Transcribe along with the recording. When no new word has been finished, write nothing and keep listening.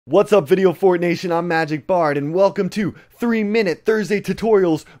What's up, Video Fort Nation? I'm Magic Bard, and welcome to 3-Minute Thursday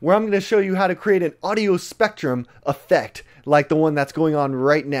Tutorials, where I'm going to show you how to create an audio spectrum effect like the one that's going on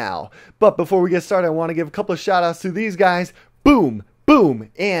right now. But before we get started, I want to give a couple of shout outs to these guys. Boom,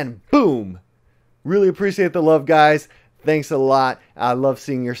 boom, and boom. Really appreciate the love, guys. Thanks a lot. I love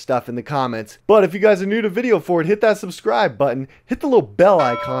seeing your stuff in the comments. But if you guys are new to Video Fort, hit that subscribe button. Hit the little bell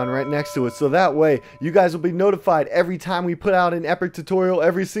icon right next to it, so that way you guys will be notified every time we put out an epic tutorial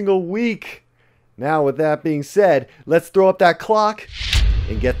every single week. Now, with that being said, let's throw up that clock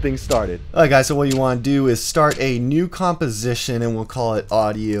and get things started. Alright guys, so what you want to do is start a new composition, and we'll call it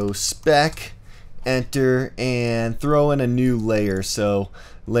audio spec. Enter and throw in a new layer. So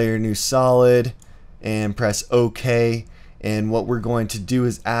layer new solid and press OK. And what we're going to do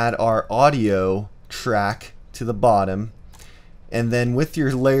is add our audio track to the bottom. And then with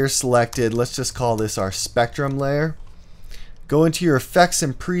your layer selected, let's just call this our spectrum layer. Go into your effects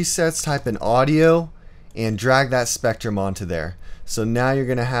and presets, type in audio, and drag that spectrum onto there. So now you're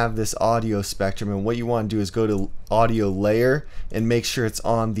going to have this audio spectrum, and what you want to do is go to audio layer and make sure it's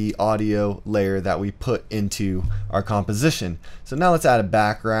on the audio layer that we put into our composition. So now let's add a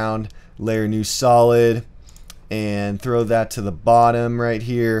background, layer new solid, and throw that to the bottom right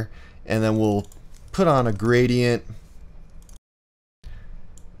here, and then we'll put on a gradient,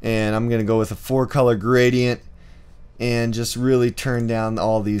 and I'm gonna go with a 4-color gradient and just really turn down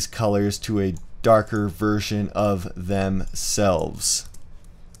all these colors to a darker version of themselves.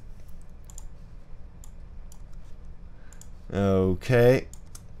 Okay,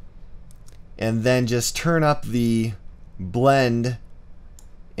 and then just turn up the blend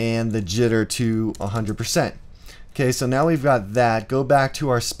and the jitter to 100%. Okay, so now we've got that. Go back to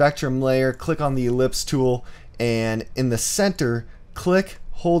our spectrum layer, click on the ellipse tool, and in the center, click,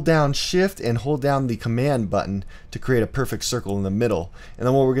 hold down shift, and hold down the command button to create a perfect circle in the middle. And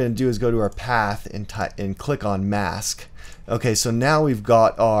then what we're going to do is go to our path and click on mask. Okay, so now we've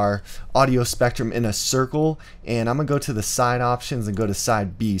got our audio spectrum in a circle, and I'm going to go to the side options and go to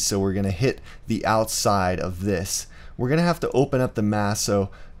side B. So we're going to hit the outside of this. We're going to have to open up the mask, so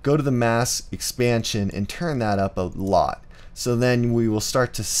go to the mask expansion and turn that up a lot. So then we will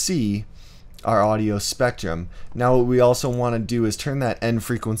start to see our audio spectrum. Now what we also want to do is turn that end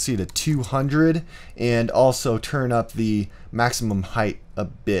frequency to 200 and also turn up the maximum height a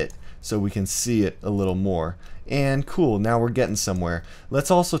bit so we can see it a little more. And cool, now we're getting somewhere. Let's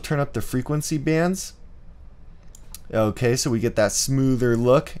also turn up the frequency bands. Okay, so we get that smoother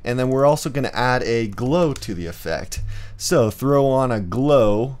look, and then we're also going to add a glow to the effect. So throw on a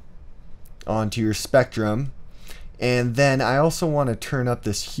glow onto your spectrum, and then I also want to turn up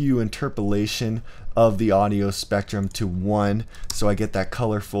this hue interpolation of the audio spectrum to 1, so I get that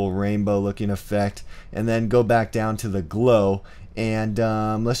colorful rainbow looking effect, and then go back down to the glow, and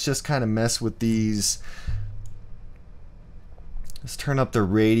let's just kind of mess with these. Let's turn up the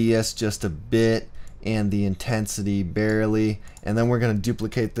radius just a bit and the intensity barely, and then we're going to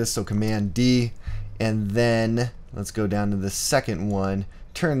duplicate this, so Command D, and then let's go down to the second one,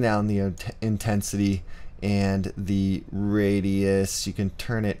 turn down the intensity and the radius. You can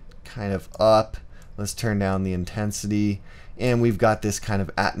turn it kind of up. Let's turn down the intensity, and we've got this kind of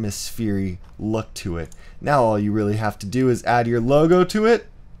atmospheric look to it. Now all you really have to do is add your logo to it,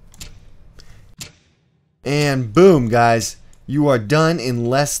 and boom, guys, you are done in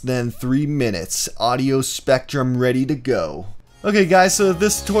less than 3 minutes. Audio spectrum ready to go. Okay guys, so if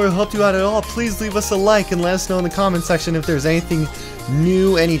this tutorial helped you out at all, please leave us a like and let us know in the comment section if there's anything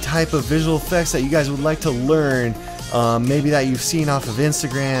new, any type of visual effects that you guys would like to learn. Maybe that you've seen off of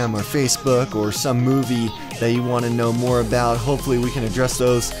Instagram or Facebook, or some movie that you want to know more about. Hopefully we can address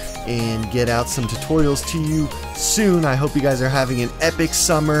those and get out some tutorials to you soon. I hope you guys are having an epic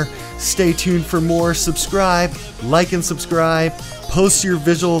summer. Stay tuned for more. Subscribe, like and subscribe. Post your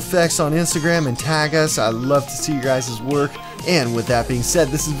visual effects on Instagram and tag us. I'd love to see your guys' work. And with that being said,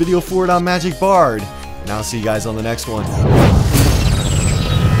 this is Video Fort on Magic Bard, and I'll see you guys on the next one.